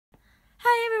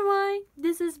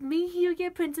is me here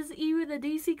again, Princess Eva, the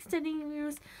DC Extending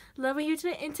Universe lover here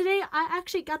today. And today I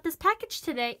actually got this package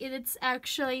today, and it's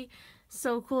actually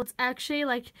so cool. It's actually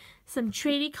like some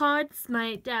trading cards.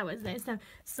 My dad was nice now.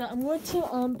 So I'm going to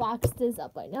unbox this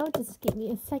up right now. Just give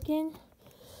me a second.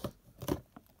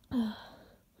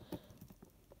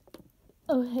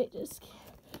 Oh, hey, just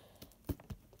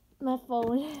my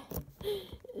phone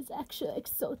is actually like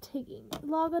so taking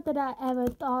longer than I ever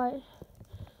thought.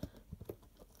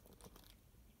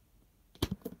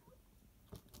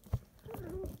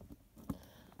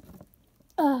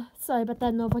 Sorry about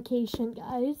that notification,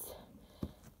 guys.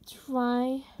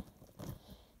 Try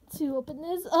to open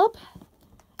this up.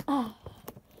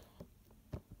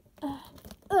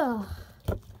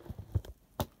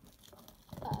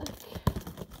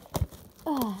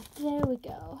 There we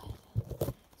go.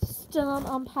 Still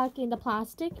unpacking the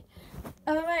plastic.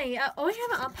 Alright, I already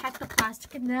haven't unpacked the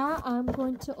plastic, and now I'm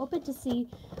going to open to see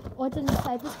what's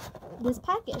inside this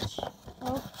package.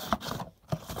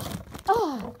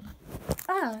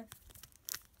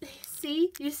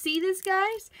 See? You see this,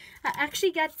 guys? I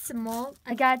actually got some more.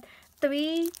 I got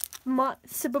 3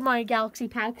 Super Mario Galaxy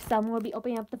packs, so I'm going to be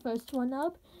opening up the first one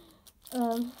up.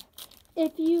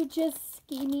 If you just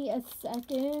give me a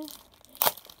second.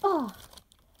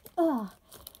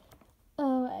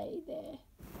 Alright there.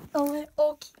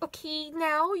 Okay,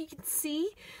 now you can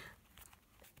see.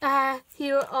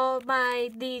 Here are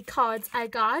the cards I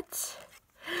got.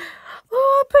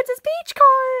 Oh, Princess Peach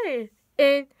card!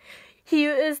 And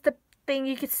here is the thing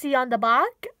you can see on the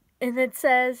back. And it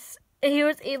says,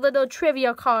 here's a little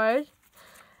trivia card.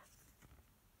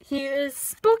 Here is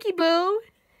Spooky Boo.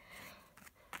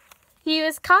 Here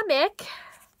is Comic.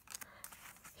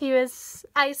 Here is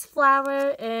Ice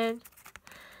Flower. And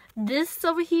this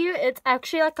over here, it's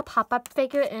actually like a pop-up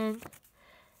figure. And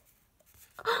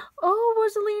oh,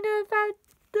 Rosalina got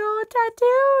the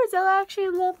tattoos. I actually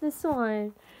love this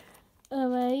one.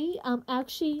 Alright,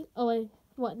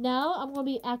 what now? I'm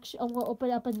gonna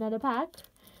open up another pack.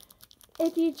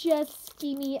 If you just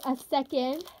give me a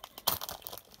second.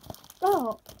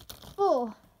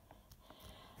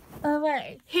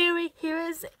 Alright, here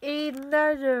is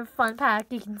another fun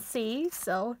pack you can see.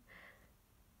 So,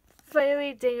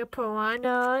 Fairy Ding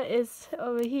Piranha is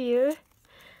over here.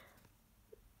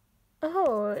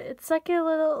 Oh, it's like a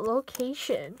little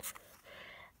location.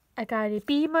 I got a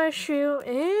bee mushroom and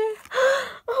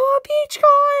a peach card.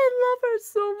 I love her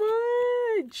so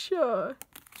much.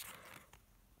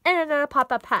 And another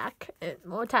pop-up pack and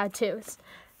more tattoos.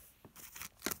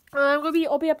 I'm gonna be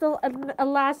opening up the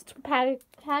last pack,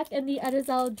 and the others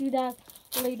I'll do that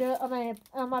later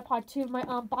on my part 2 of my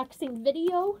unboxing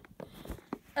video.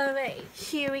 Alright,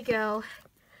 here we go.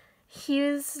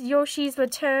 Here's Yoshi's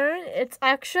Return. It's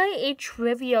actually a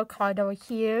trivia card over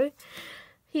here.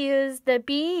 Here's the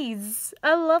bees.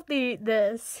 I love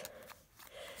this.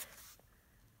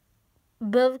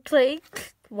 Love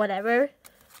Cake, whatever.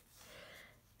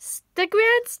 The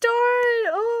Grand Star.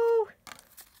 Oh,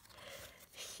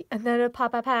 another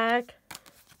pop-up pack.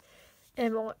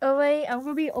 And more. Oh wait, I'm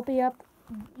gonna be opening up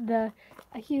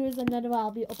here's another one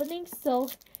I'll be opening. So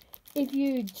if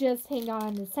you just hang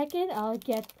on a second, I'll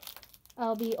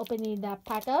be opening that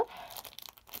pack up.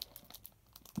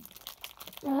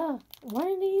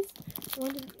 One of these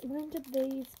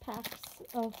packs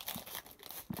of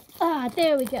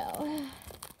there we go.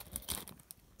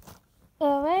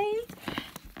 Alright,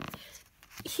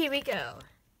 here we go.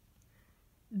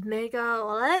 Mega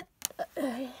Wallet.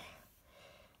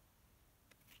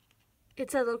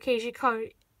 It's a location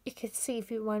card. You can see if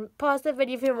you want. Pause the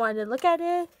video if you want to look at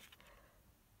it.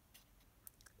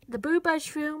 The Blue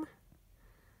Mushroom.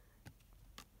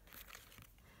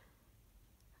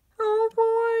 Oh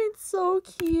boy, it's so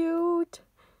cute.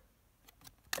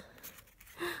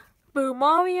 Blue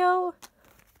Mario.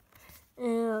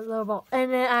 And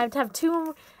then I got 2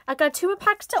 more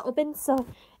packs to open, so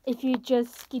if you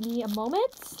just give me a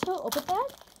moment to open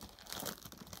that.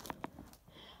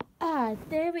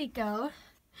 There we go.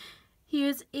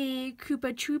 Here's a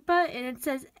Koopa Troopa, and it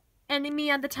says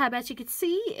enemy on the tab, as you can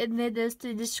see, and then there's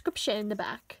the description in the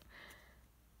back.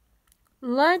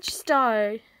 Lunch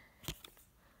Star.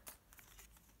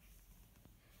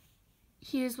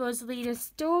 Here's Rosalina's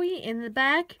story in the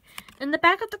back. In the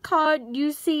back of the card,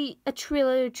 you see a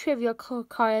trivia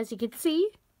card, as you can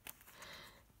see.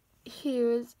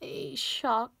 Here's a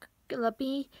shock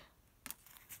guppy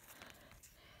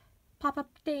pop-up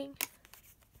thing.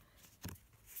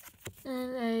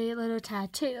 And a little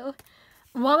tattoo.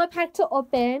 One more pack to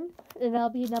open, and that'll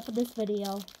be enough for this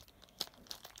video.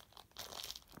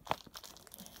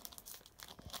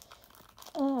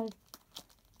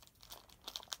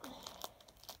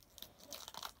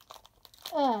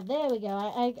 There we go.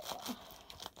 I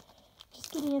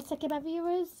just give me a second, my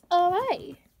viewers. All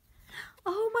right.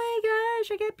 Oh my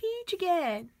gosh, I got Peach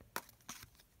again.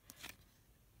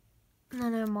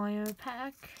 Another Mario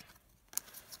pack.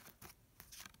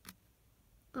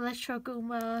 Electro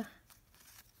Goomba.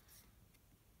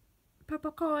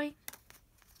 Purple coin.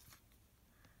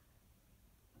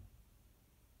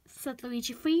 Set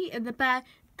Luigi free. In the back,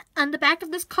 on the back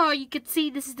of this card, you can see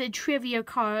this is the trivia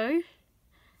card.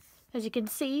 As you can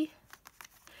see.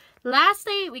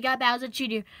 Lastly, we got Bowser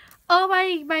Jr. Oh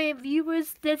my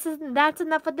viewers, that's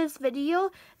enough of this video.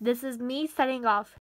 This is me signing off.